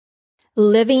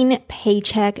living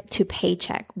paycheck to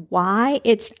paycheck, why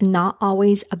it's not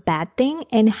always a bad thing,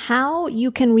 and how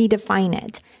you can redefine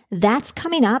it. That's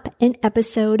coming up in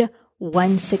episode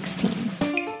 116.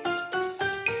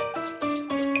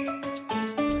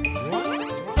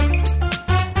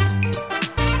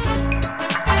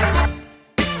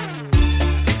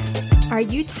 Are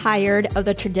you tired of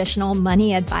the traditional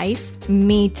money advice?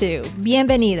 Me too.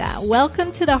 Bienvenida.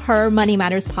 Welcome to the Her Money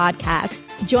Matters podcast.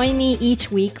 Join me each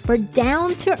week for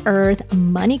down-to-earth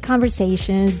money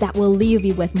conversations that will leave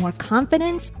you with more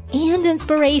confidence and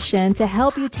inspiration to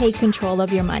help you take control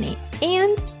of your money.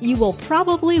 And you will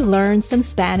probably learn some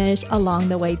Spanish along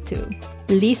the way too.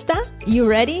 ¿Lista? You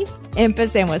ready?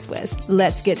 Empecemos pues.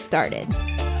 Let's get started.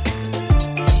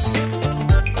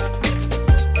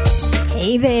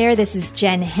 Hey there, this is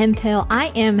Jen Hemphill.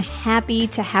 I am happy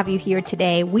to have you here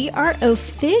today. We are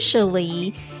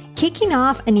officially kicking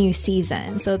off a new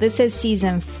season. So this is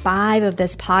season 5 of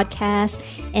this podcast,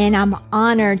 and I'm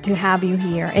honored to have you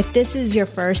here. If this is your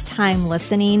first time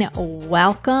listening,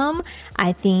 welcome.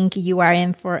 I think you are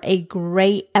in for a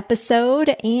great episode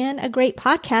and a great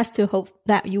podcast to hope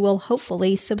that you will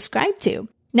hopefully subscribe to.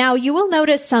 Now, you will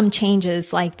notice some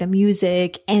changes like the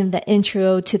music and the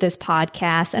intro to this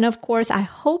podcast. And of course, I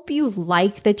hope you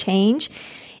like the change.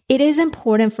 It is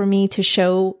important for me to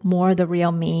show more the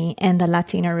real me, and the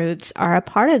Latina roots are a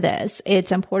part of this.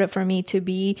 It's important for me to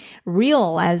be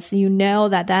real, as you know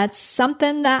that's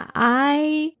something that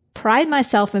I pride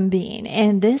myself in being.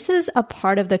 And this is a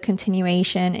part of the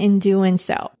continuation in doing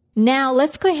so. Now,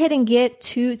 let's go ahead and get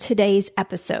to today's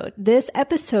episode. This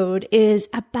episode is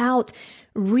about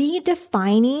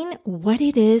redefining what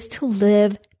it is to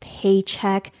live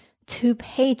paycheck to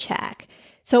paycheck.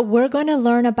 So we're going to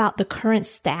learn about the current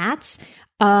stats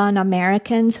on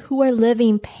Americans who are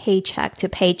living paycheck to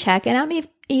paycheck. And I'm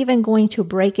even going to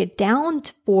break it down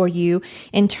for you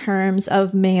in terms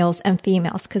of males and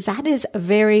females, because that is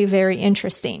very, very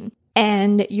interesting.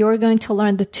 And you're going to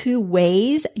learn the 2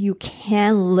 ways you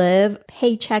can live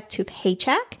paycheck to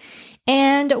paycheck.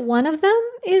 And one of them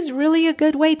is really a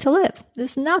good way to live.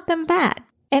 It's not that bad.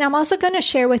 And I'm also going to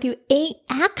share with you 8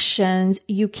 actions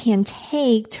you can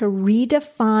take to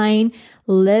redefine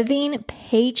living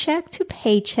paycheck to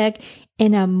paycheck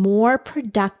in a more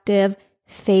productive,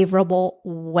 favorable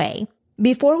way.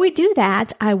 Before we do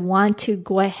that, I want to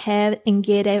go ahead and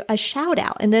get a shout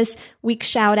out. And this week's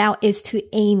shout out is to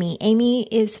Amy. Amy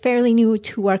is fairly new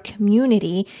to our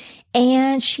community,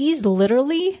 and she's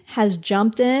literally has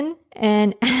jumped in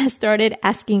and started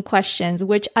asking questions,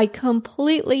 which I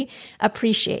completely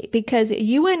appreciate, because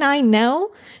you and I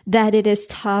know that it is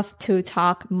tough to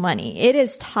talk money. It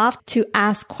is tough to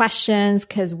ask questions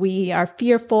because we are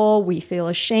fearful, we feel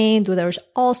ashamed, there's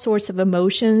all sorts of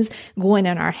emotions going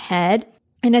in our head.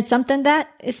 And it's something that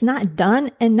is not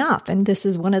done enough. And this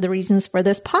is one of the reasons for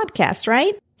this podcast,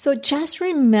 right? So just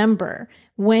remember,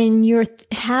 when you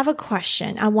have a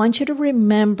question, I want you to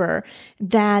remember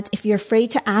that if you're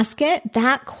afraid to ask it,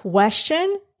 that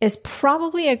question is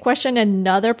probably a question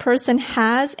another person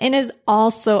has and is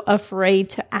also afraid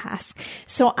to ask.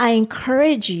 So I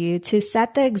encourage you to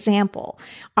set the example.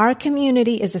 Our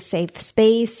community is a safe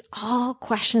space. All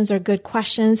questions are good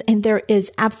questions, and there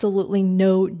is absolutely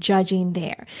no judging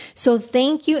there. So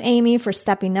thank you, Amy, for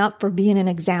stepping up, for being an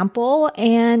example,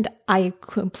 and I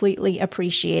completely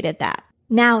appreciated that.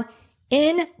 Now,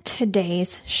 in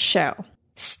today's show,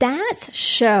 stats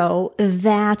show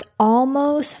that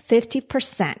almost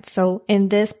 50%, so in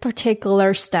this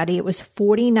particular study, it was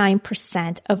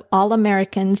 49% of all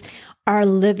Americans are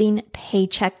living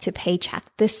paycheck to paycheck.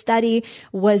 This study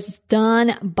was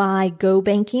done by Go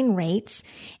Banking Rates,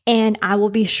 and I will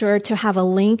be sure to have a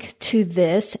link to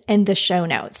this in the show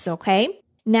notes, okay?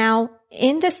 Now,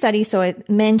 in the study, so it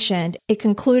mentioned, it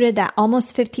concluded that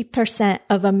almost 50%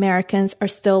 of Americans are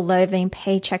still living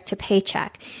paycheck to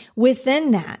paycheck.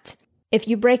 Within that, if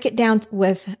you break it down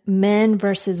with men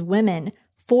versus women,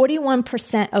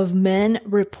 41% of men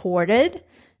reported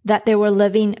that they were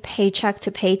living paycheck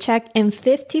to paycheck, and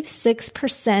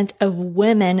 56% of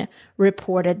women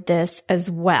reported this as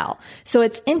well. So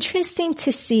it's interesting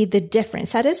to see the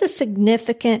difference. That is a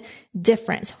significant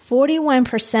difference.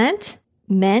 41%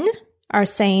 men are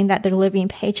saying that they're living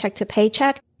paycheck to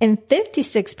paycheck, and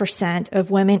 56% of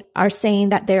women are saying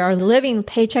that they are living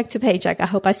paycheck to paycheck. I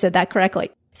hope I said that correctly.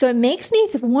 So it makes me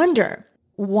wonder,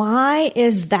 why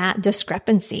is that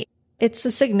discrepancy? It's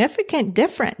a significant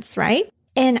difference, right?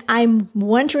 And I'm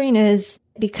wondering, is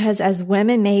because as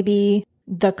women, maybe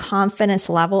the confidence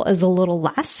level is a little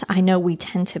less. I know we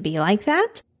tend to be like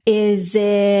that. Is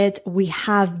it we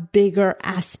have bigger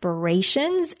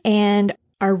aspirations, and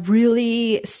are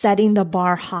really setting the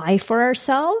bar high for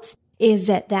ourselves? Is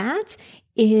it that?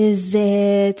 Is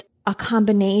it a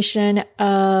combination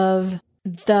of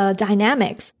the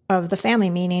dynamics of the family,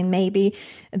 meaning maybe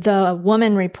the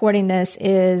woman reporting this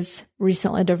is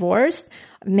recently divorced,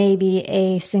 maybe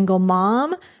a single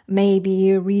mom,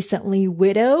 maybe recently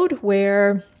widowed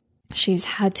where she's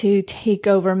had to take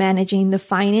over managing the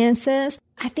finances.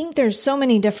 I think there's so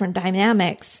many different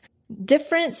dynamics,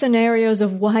 different scenarios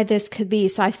of why this could be.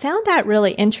 So I found that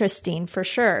really interesting for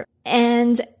sure.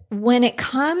 And when it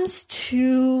comes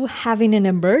to having an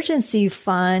emergency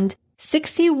fund,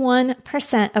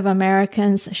 61% of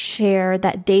Americans share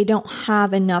that they don't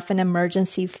have enough an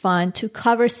emergency fund to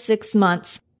cover 6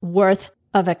 months worth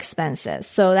of expenses.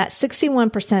 So that's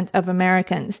 61% of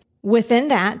Americans. Within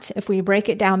that, if we break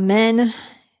it down, men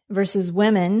versus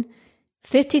women,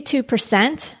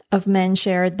 52% of men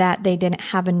shared that they didn't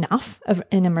have enough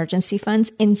in emergency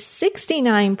funds, and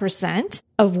 69%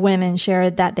 of women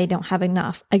shared that they don't have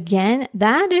enough. Again,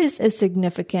 that is a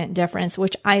significant difference,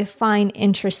 which I find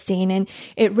interesting, and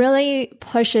it really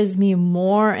pushes me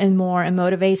more and more and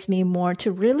motivates me more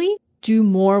to really do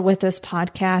more with this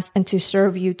podcast and to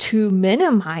serve you to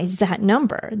minimize that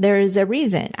number. There is a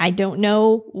reason. I don't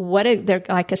know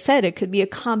like I said, it could be a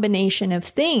combination of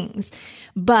things,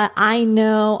 but I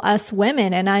know us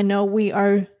women and I know we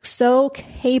are so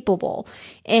capable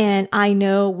and I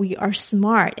know we are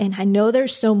smart and I know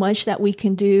there's so much that we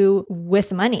can do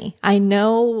with money. I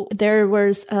know there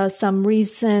was some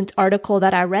recent article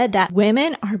that I read that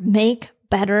women make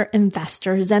better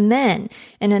investors than men.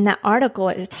 And in that article,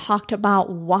 it talked about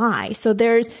why. So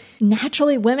there's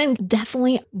naturally women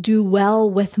definitely do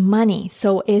well with money.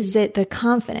 So is it the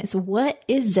confidence? What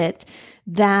is it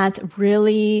that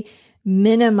really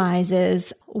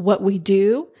minimizes what we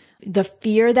do? The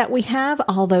fear that we have,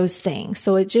 all those things.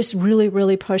 So it just really,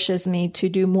 really pushes me to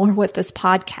do more with this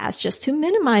podcast, just to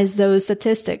minimize those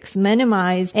statistics,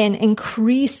 minimize and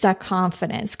increase that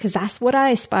confidence, because that's what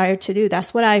I aspire to do.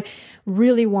 That's what I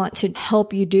really want to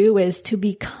help you do, is to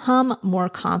become more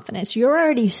confident. You're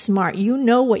already smart. You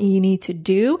know what you need to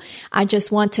do. I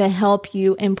just want to help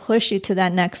you and push you to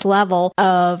that next level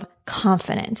of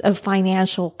confidence, of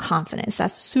financial confidence.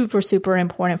 That's super, super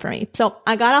important for me. So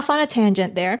I got off on a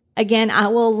tangent there. Again, I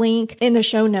will link in the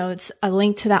show notes a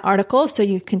link to that article so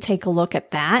you can take a look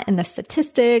at that and the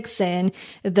statistics and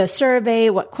the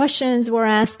survey, what questions were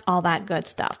asked, all that good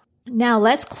stuff. Now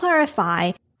let's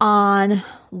clarify on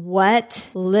what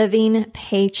living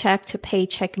paycheck to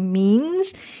paycheck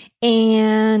means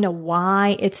and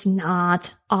why it's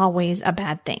not always a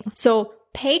bad thing. So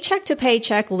paycheck to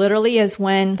paycheck literally is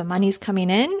when the money's coming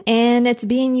in and it's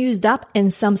being used up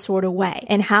in some sort of way.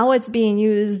 And how it's being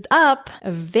used up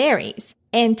varies.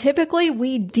 And typically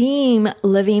we deem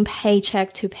living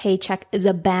paycheck to paycheck as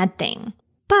a bad thing.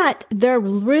 But there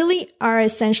really are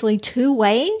essentially two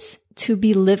ways to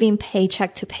be living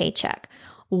paycheck to paycheck.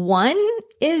 One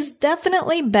is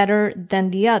definitely better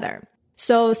than the other.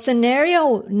 So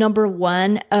scenario number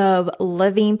one of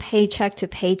living paycheck to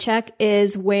paycheck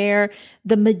is where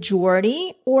the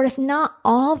majority, or if not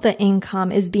all the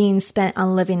income is being spent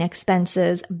on living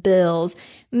expenses, bills.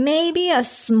 Maybe a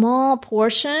small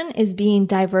portion is being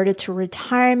diverted to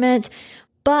retirement,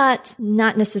 but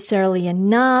not necessarily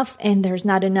enough. And there's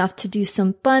not enough to do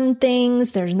some fun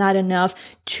things. There's not enough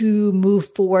to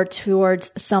move forward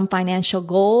towards some financial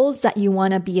goals that you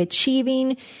want to be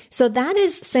achieving. So that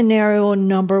is scenario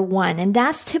number one. And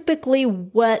that's typically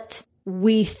what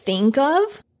we think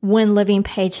of when living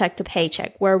paycheck to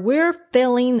paycheck, where we're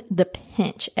feeling the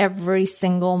pinch every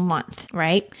single month,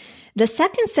 right? The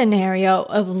second scenario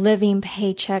of living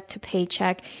paycheck to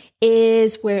paycheck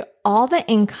is where all the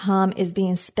income is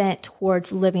being spent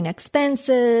towards living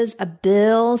expenses,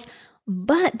 bills.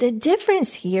 But the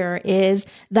difference here is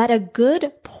that a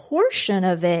good portion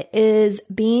of it is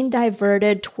being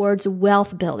diverted towards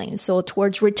wealth building, so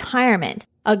towards retirement.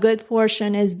 A good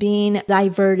portion is being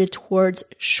diverted towards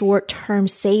short-term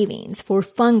savings, for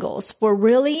fun goals, for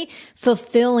really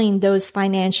fulfilling those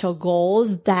financial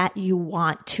goals that you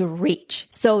want to reach.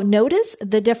 So notice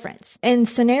the difference. In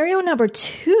scenario number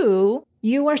two,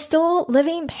 you are still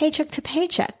living paycheck to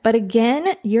paycheck, but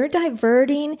again, you're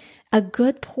diverting a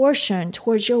good portion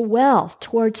towards your wealth,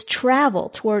 towards travel,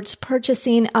 towards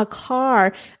purchasing a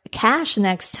car, cash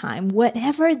next time,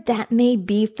 whatever that may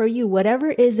be for you, whatever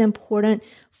is important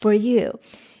for you.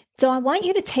 So I want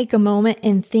you to take a moment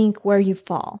and think where you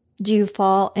fall. Do you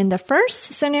fall in the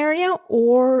first scenario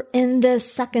or in the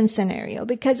second scenario?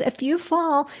 Because if you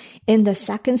fall in the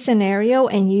second scenario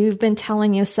and you've been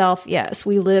telling yourself, yes,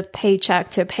 we live paycheck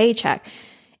to paycheck,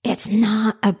 it's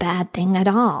not a bad thing at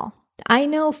all. I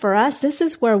know for us, this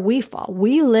is where we fall.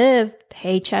 We live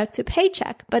paycheck to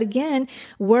paycheck. But again,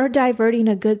 we're diverting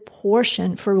a good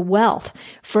portion for wealth,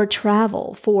 for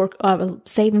travel, for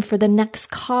saving for the next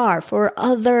car, for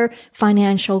other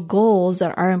financial goals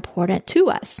that are important to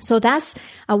us. So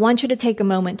I want you to take a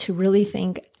moment to really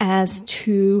think as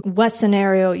to what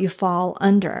scenario you fall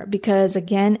under. Because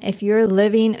again, if you're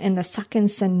living in the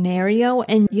second scenario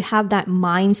and you have that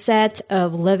mindset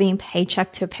of living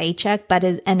paycheck to paycheck, but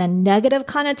in a negative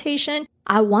connotation,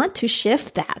 I want to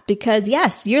shift that because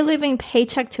yes, you're living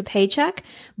paycheck to paycheck,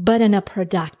 but in a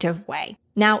productive way.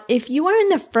 Now, if you are in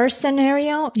the first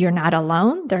scenario, you're not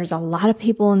alone. There's a lot of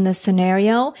people in this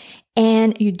scenario,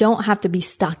 and you don't have to be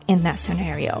stuck in that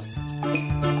scenario.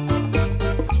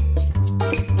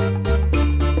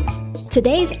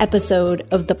 Today's episode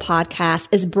of the podcast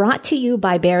is brought to you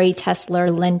by Barry Tesler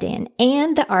Linden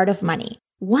and The Art of Money.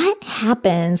 What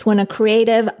happens when a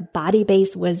creative,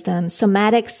 body-based wisdom,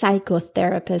 somatic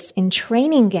psychotherapist and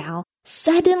training gal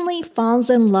suddenly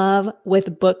falls in love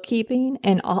with bookkeeping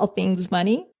and all things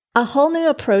money? A whole new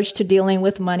approach to dealing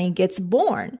with money gets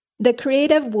born. The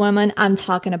creative woman I'm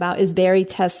talking about is Barry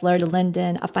Tesler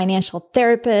Linden, a financial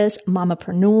therapist,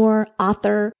 mamapreneur,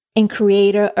 author, and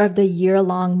creator of the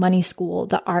year-long money school,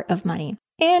 The Art of Money.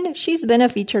 And she's been a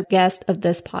featured guest of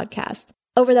this podcast.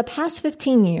 Over the past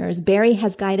 15 years, Barry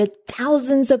has guided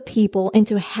thousands of people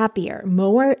into happier,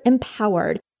 more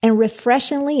empowered, and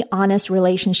refreshingly honest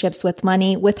relationships with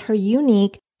money with her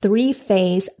unique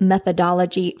 3-phase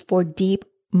methodology for deep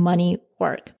money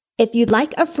work. If you'd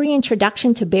like a free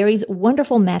introduction to Barry's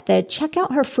wonderful method, check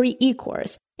out her free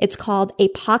e-course. It's called A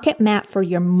Pocket Map for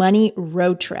Your Money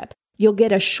Road Trip. You'll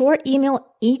get a short email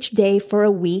each day for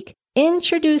a week,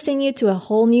 introducing you to a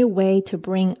whole new way to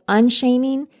bring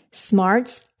unshaming,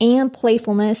 smarts, and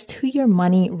playfulness to your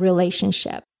money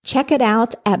relationship. Check it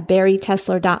out at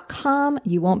barrytesler.com.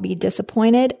 You won't be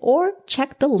disappointed, or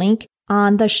check the link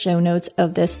on the show notes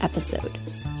of this episode.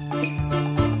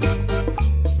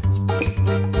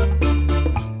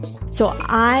 So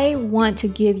I want to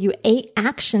give you 8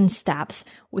 action steps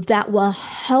that will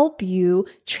help you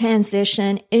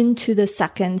transition into the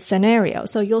second scenario.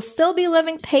 So you'll still be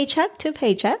living paycheck to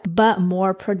paycheck, but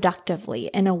more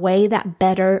productively in a way that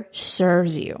better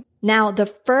serves you. Now, the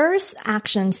first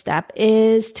action step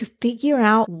is to figure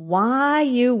out why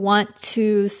you want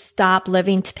to stop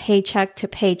living paycheck to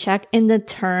paycheck in the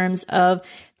terms of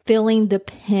feeling the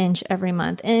pinch every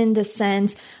month, in the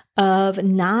sense of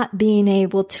not being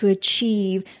able to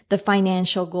achieve the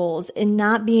financial goals and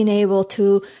not being able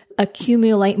to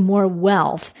accumulate more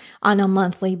wealth on a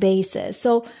monthly basis.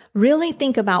 So really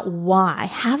think about why.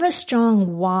 Have a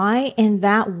strong why, and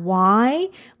that why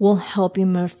will help you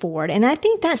move forward. And I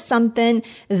think that's something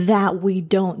that we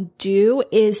don't do,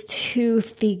 is to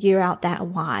figure out that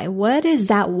why. What is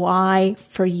that why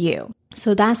for you?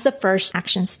 So that's the first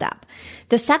action step.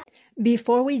 The second,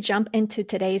 before we jump into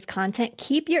today's content,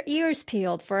 keep your ears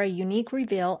peeled for a unique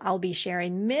reveal I'll be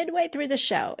sharing midway through the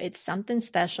show. It's something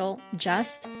special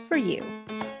just for you.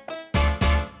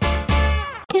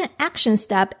 An action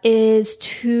step is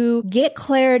to get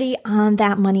clarity on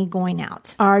that money going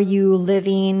out. Are you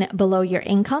living below your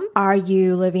income? Are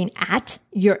you living at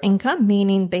your income,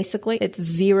 meaning basically it's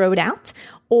zeroed out?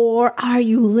 Or are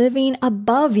you living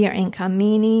above your income,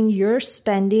 meaning you're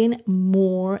spending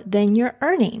more than you're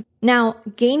earning? Now,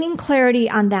 gaining clarity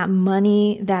on that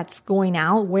money that's going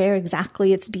out, where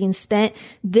exactly it's being spent,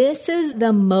 this is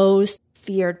the most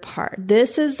feared part.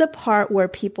 This is the part where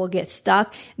people get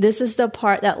stuck. This is the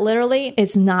part that literally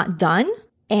is not done.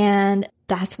 And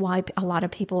that's why a lot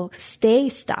of people stay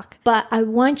stuck. But I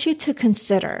want you to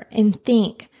consider and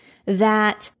think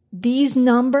that these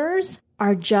numbers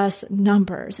are just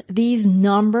numbers. These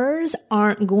numbers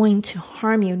aren't going to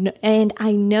harm you. And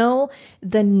I know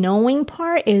the knowing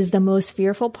part is the most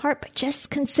fearful part, but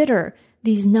just consider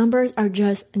these numbers are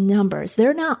just numbers.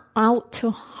 They're not out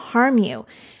to harm you.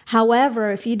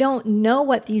 However, if you don't know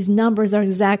what these numbers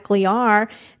exactly are,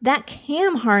 that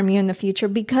can harm you in the future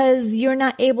because you're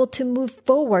not able to move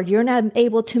forward. You're not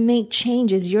able to make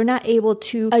changes. You're not able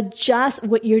to adjust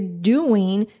what you're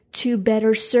doing to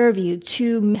better serve you,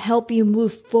 to help you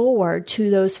move forward to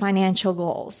those financial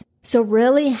goals. So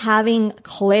really having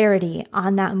clarity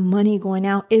on that money going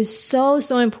out is so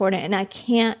important, and I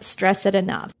can't stress it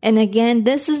enough. And again,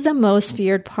 this is the most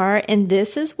feared part, and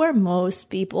this is where most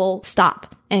people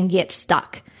stop and get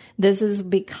stuck. This is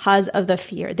because of the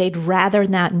fear. They'd rather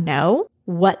not know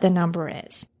what the number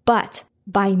is. But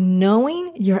by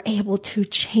knowing, you're able to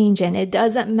change it. It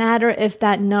doesn't matter if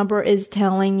that number is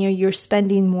telling you you're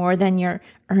spending more than you're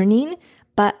earning,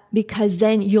 but because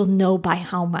then you'll know by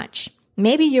how much.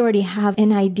 Maybe you already have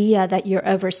an idea that you're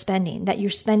overspending, that you're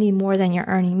spending more than you're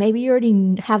earning. Maybe you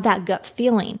already have that gut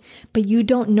feeling, but you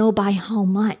don't know by how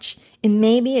much. And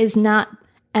maybe it's not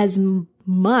as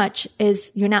much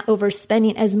as you're not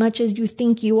overspending as much as you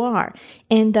think you are.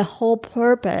 And the whole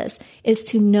purpose is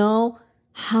to know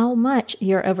how much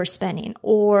you're overspending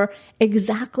or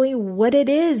exactly what it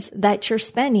is that you're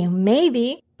spending.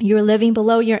 Maybe you're living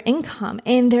below your income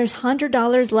and there's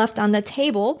 $100 left on the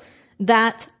table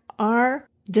that are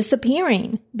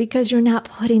disappearing because you're not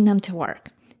putting them to work.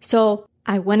 So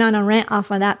I went on a rant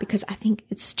off of that because I think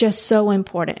it's just so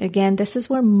important. Again, this is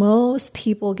where most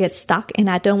people get stuck, and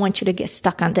I don't want you to get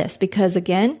stuck on this because,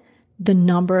 again, the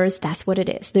numbers, that's what it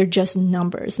is. They're just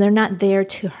numbers. They're not there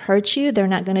to hurt you. They're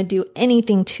not going to do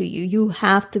anything to you. You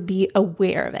have to be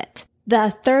aware of it.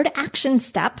 The third action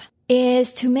step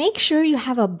is to make sure you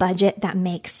have a budget that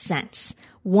makes sense.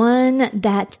 One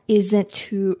that isn't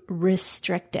too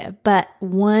restrictive, but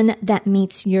one that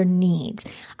meets your needs.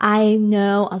 I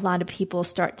know a lot of people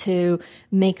start to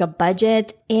make a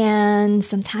budget and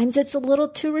sometimes it's a little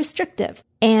too restrictive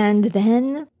and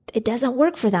then it doesn't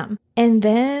work for them and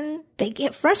then they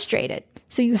get frustrated.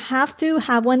 So you have to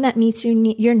have one that meets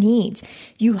your needs.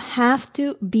 You have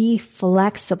to be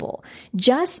flexible.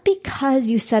 Just because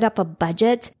you set up a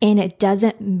budget and it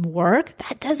doesn't work,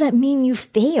 that doesn't mean you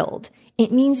failed.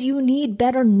 It means you need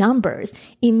better numbers.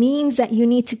 It means that you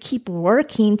need to keep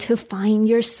working to find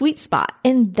your sweet spot.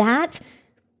 And that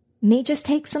may just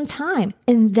take some time.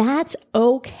 And that's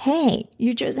okay.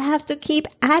 You just have to keep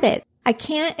at it. I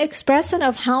can't express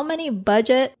enough how many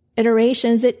budget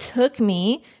iterations it took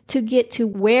me to get to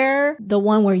where the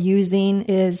one we're using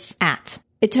is at.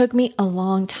 It took me a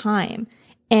long time.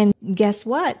 And guess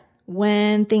what?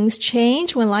 When things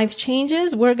change, when life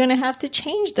changes, we're going to have to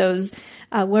change those.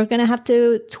 We're going to have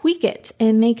to tweak it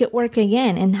and make it work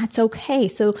again. And that's okay.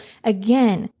 So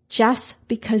again, just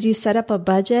because you set up a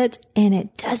budget and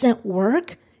it doesn't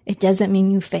work, it doesn't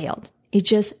mean you failed. It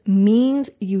just means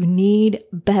you need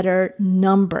better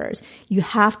numbers. You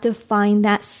have to find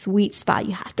that sweet spot.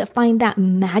 You have to find that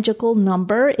magical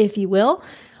number, if you will,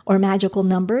 or magical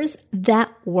numbers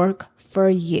that work for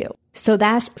you. So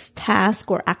that's task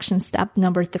or action step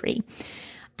number 3.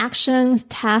 Action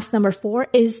task number 4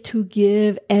 is to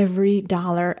give every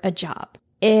dollar a job.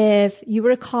 If you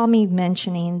recall me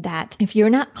mentioning that if you're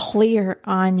not clear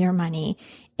on your money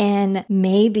and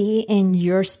maybe in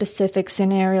your specific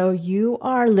scenario, you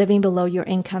are living below your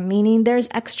income, meaning there's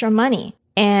extra money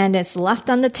and it's left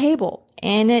on the table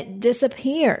and it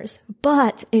disappears.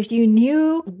 But if you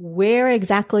knew where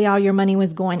exactly all your money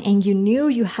was going and you knew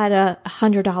you had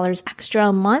 $100 extra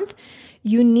a month,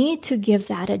 you need to give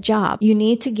that a job. You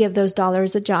need to give those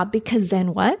dollars a job because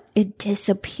then what? It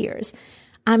disappears.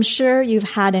 I'm sure you've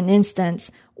had an instance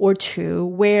or two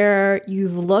where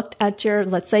you've looked at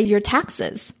let's say your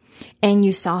taxes and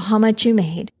you saw how much you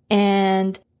made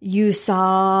and you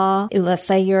saw, let's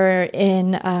say you're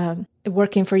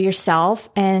working for yourself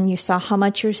and you saw how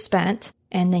much you spent.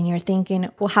 And then you're thinking,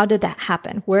 well, how did that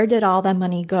happen? Where did all that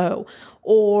money go?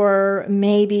 Or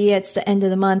maybe it's the end of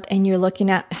the month and you're looking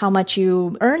at how much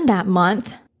you earned that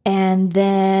month. And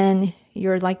then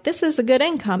you're like, this is a good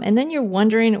income. And then you're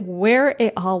wondering where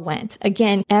it all went.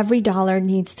 Again, every dollar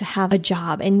needs to have a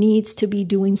job. It needs to be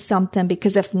doing something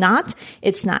because if not,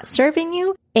 it's not serving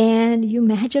you and you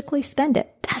magically spend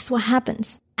it. That's what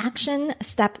happens. Action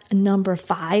step number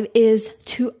 5 is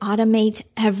to automate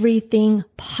everything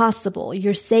possible.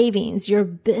 Your savings, your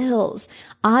bills.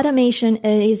 Automation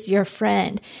is your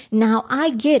friend. Now,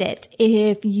 I get it.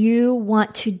 If you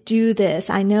want to do this,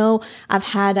 I know I've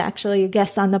had actually a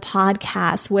guest on the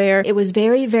podcast where it was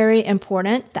very, very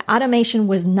important. The automation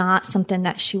was not something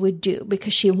that she would do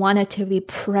because she wanted to be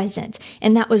present.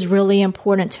 And that was really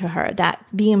important to her, that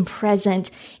being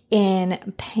present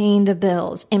in paying the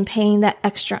bills and paying that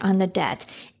extra on the debt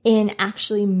in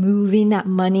actually moving that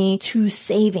money to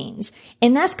savings.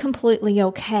 And that's completely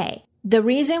okay. The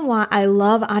reason why I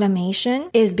love automation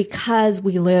is because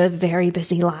we live very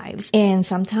busy lives and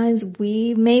sometimes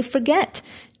we may forget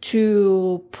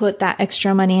to put that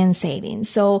extra money in savings.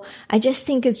 So I just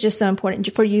think it's just so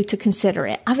important for you to consider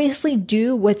it. Obviously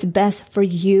do what's best for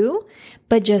you,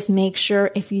 but just make sure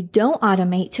if you don't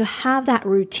automate to have that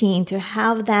routine, to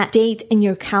have that date in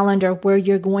your calendar where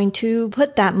you're going to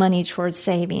put that money towards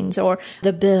savings or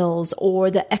the bills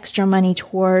or the extra money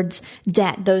towards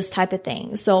debt, those type of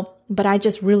things. So, but I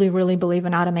just really, really believe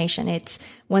in automation. It's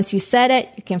once you set it,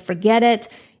 you can forget it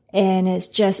and it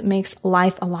just makes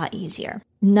life a lot easier.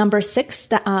 Number 6,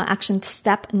 action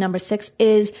step number 6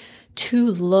 is to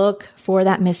look for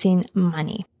that missing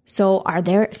money. So are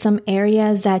there some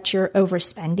areas that you're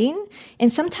overspending?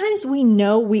 And sometimes we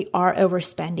know we are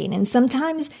overspending. And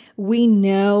sometimes we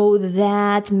know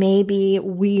that maybe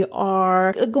we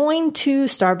are going to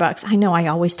Starbucks. I know I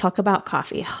always talk about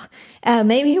coffee.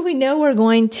 Maybe we know we're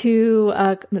going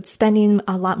to spending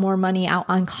a lot more money out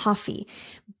on coffee,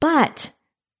 but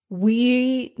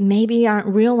we maybe aren't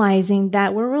realizing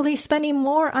that we're really spending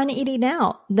more on eating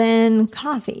out than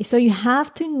coffee. So you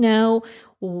have to know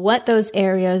what those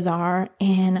areas are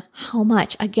and how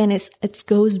much. Again, it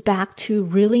goes back to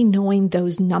really knowing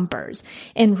those numbers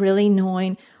and really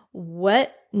knowing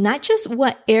not just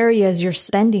what areas you're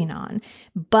spending on,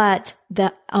 but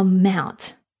the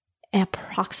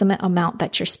approximate amount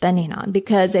that you're spending on.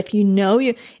 Because if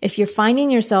you're finding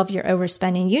yourself you're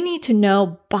overspending, you need to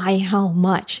know by how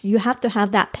much. You have to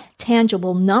have that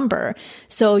tangible number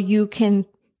so you can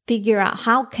figure out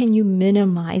how can you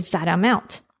minimize that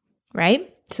amount, right?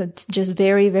 So it's just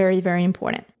very, very, very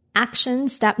important. Action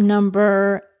step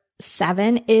number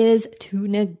 7 is to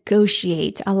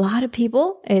negotiate. A lot of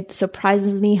people, it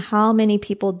surprises me how many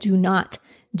people do not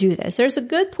do this. There's a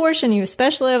good portion,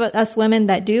 especially of us women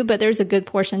that do, but there's a good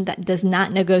portion that does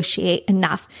not negotiate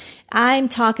enough. I'm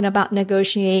talking about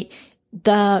negotiate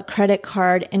the credit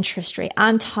card interest rate.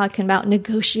 I'm talking about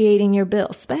negotiating your bill,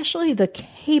 especially the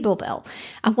cable bill.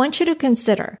 I want you to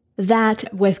consider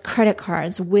that with credit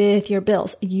cards, with your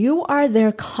bills, you are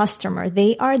their customer.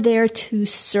 They are there to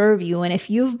serve you. And if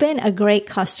you've been a great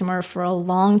customer for a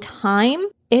long time,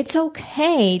 it's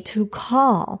okay to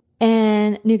call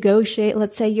and negotiate,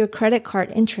 let's say, your credit card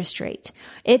interest rate.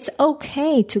 It's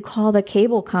okay to call the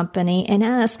cable company and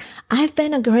ask, I've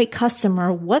been a great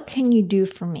customer. What can you do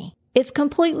for me? It's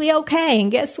completely okay.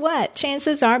 And guess what?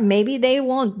 Chances are maybe they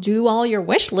won't do all your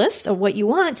wish list of what you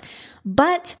want,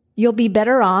 but you'll be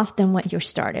better off than what you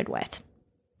started with.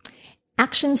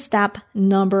 Action step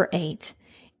number 8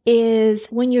 is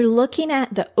when you're looking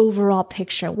at the overall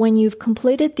picture, when you've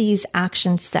completed these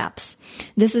action steps,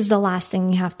 this is the last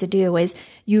thing you have to do is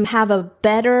you have a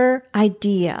better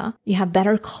idea, you have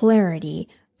better clarity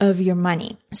of your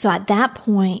money. So at that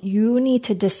point, you need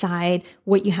to decide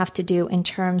what you have to do in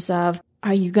terms of,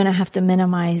 are you going to have to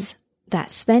minimize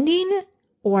that spending,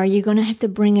 or are you going to have to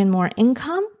bring in more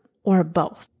income, or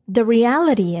both? The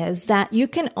reality is that you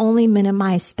can only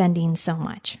minimize spending so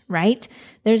much, right?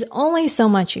 There's only so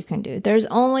much you can do. There's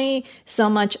only so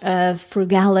much of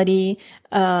frugality,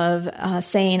 of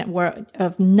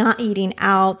of not eating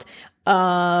out,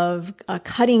 of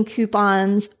cutting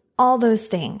coupons, all those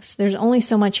things. There's only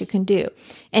so much you can do.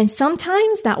 And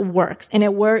sometimes that works, and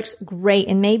it works great.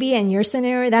 And maybe in your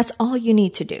scenario, that's all you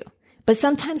need to do. But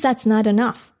sometimes that's not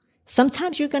enough.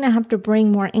 Sometimes you're going to have to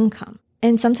bring more income.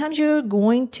 And sometimes you're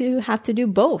going to have to do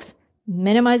both.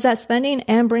 Minimize that spending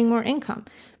and bring more income.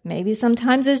 Maybe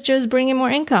sometimes it's just bringing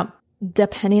more income,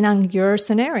 depending on your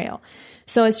scenario.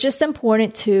 So it's just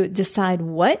important to decide,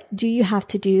 what do you have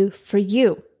to do for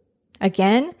you?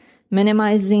 Again,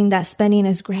 minimizing that spending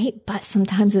is great, but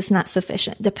sometimes it's not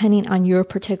sufficient depending on your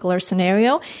particular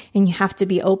scenario. And you have to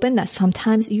be open that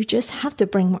sometimes you just have to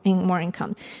bring more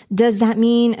income. Does that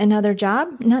mean another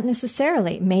job? Not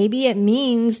necessarily. Maybe it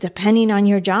means, depending on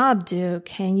your job,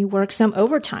 can you work some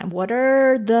overtime? What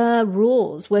are the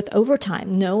rules with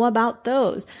overtime? Know about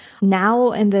those.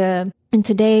 Now in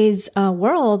today's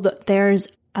world, there's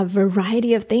a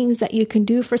variety of things that you can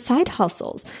do for side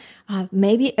hustles.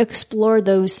 Maybe explore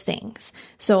those things.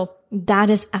 So that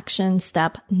is action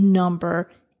step number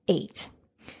 8.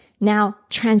 Now,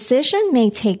 transition may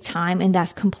take time, and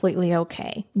that's completely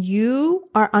okay. You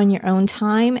are on your own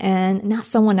time and not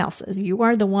someone else's. You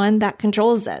are the one that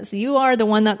controls this. You are the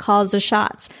one that calls the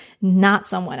shots, not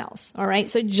someone else. All right.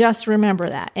 So just remember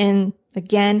that. And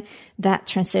again, that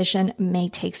transition may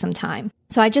take some time.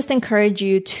 So I just encourage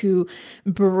you to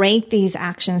break these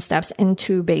action steps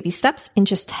into baby steps and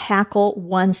just tackle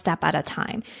one step at a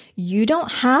time. You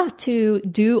don't have to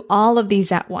do all of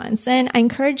these at once. And I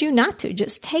encourage you not to.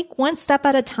 Just take one step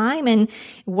at a time and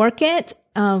work it,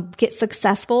 get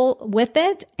successful with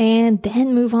it, and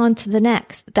then move on to the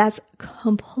next. That's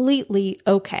completely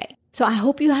okay. So I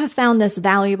hope you have found this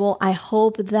valuable. I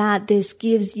hope that this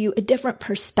gives you a different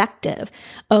perspective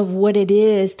of what it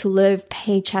is to live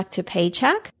paycheck to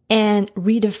paycheck and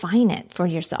redefine it for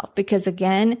yourself. Because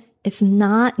again, it's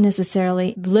not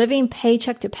necessarily living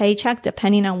paycheck to paycheck,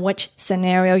 depending on which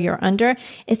scenario you're under.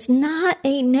 It's not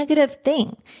a negative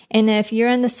thing. And if you're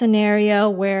in the scenario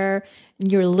where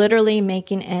you're literally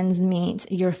making ends meet.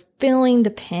 You're feeling the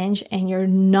pinch and you're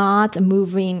not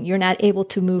able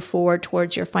to move forward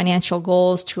towards your financial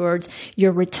goals, towards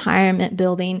your retirement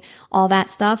building, all that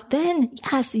stuff, then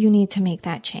yes, you need to make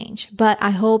that change. But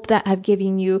I hope that I've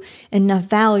given you enough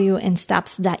value and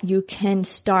steps that you can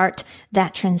start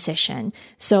that transition.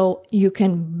 So you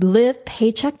can live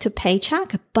paycheck to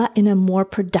paycheck, but in a more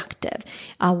productive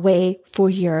way for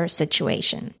your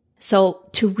situation. So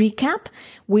to recap,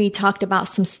 we talked about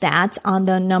some stats on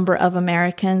the number of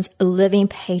Americans living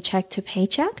paycheck to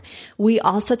paycheck. We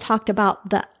also talked about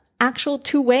the actual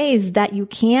 2 ways that you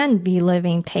can be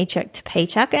living paycheck to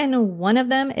paycheck, and one of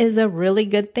them is a really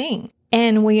good thing.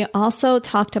 And we also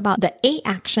talked about the 8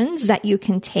 actions that you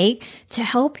can take to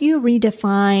help you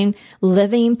redefine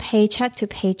living paycheck to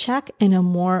paycheck in a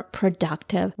more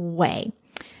productive way.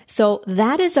 So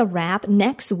that is a wrap.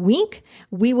 Next week,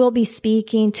 we will be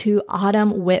speaking to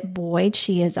Autumn Whit-Boyd.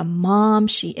 She is a mom.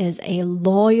 She is a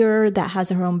lawyer that has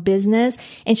her own business,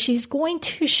 and she's going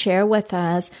to share with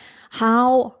us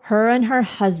how her and her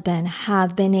husband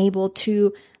have been able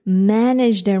to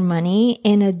manage their money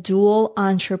in a dual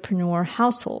entrepreneur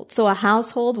household. So a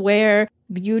household where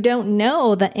you don't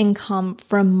know the income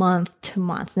from month to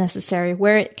month necessarily,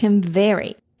 where it can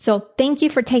vary. So thank you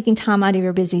for taking time out of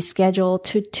your busy schedule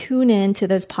to tune in to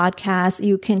this podcast.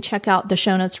 You can check out the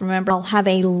show notes. Remember, I'll have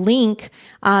a link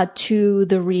to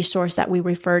the resource that we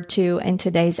referred to in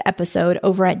today's episode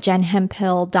over at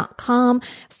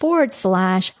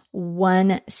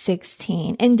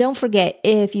jenhemphill.com/116. And don't forget,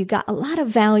 if you got a lot of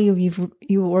value, you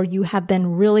have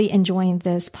been really enjoying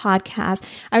this podcast,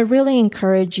 I really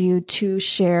encourage you to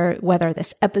share whether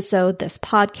this episode, this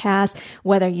podcast,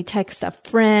 whether you text a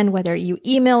friend, whether you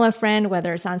email a friend,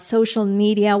 whether it's on social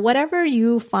media, whatever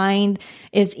you find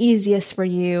is easiest for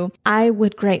you. I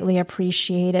would greatly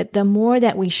appreciate it. The more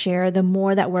that we share, the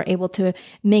more that we're able to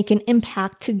make an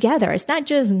impact together. It's not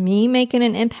just me making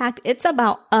an impact. It's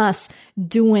about us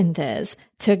doing this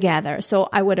together. So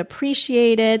I would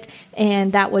appreciate it.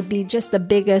 And that would be just the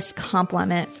biggest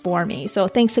compliment for me. So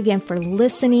thanks again for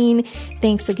listening.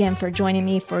 Thanks again for joining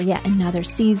me for yet another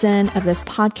season of this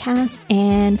podcast.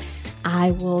 And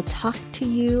I will talk to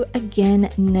you again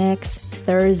next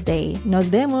Thursday. Nos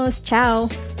vemos. Ciao.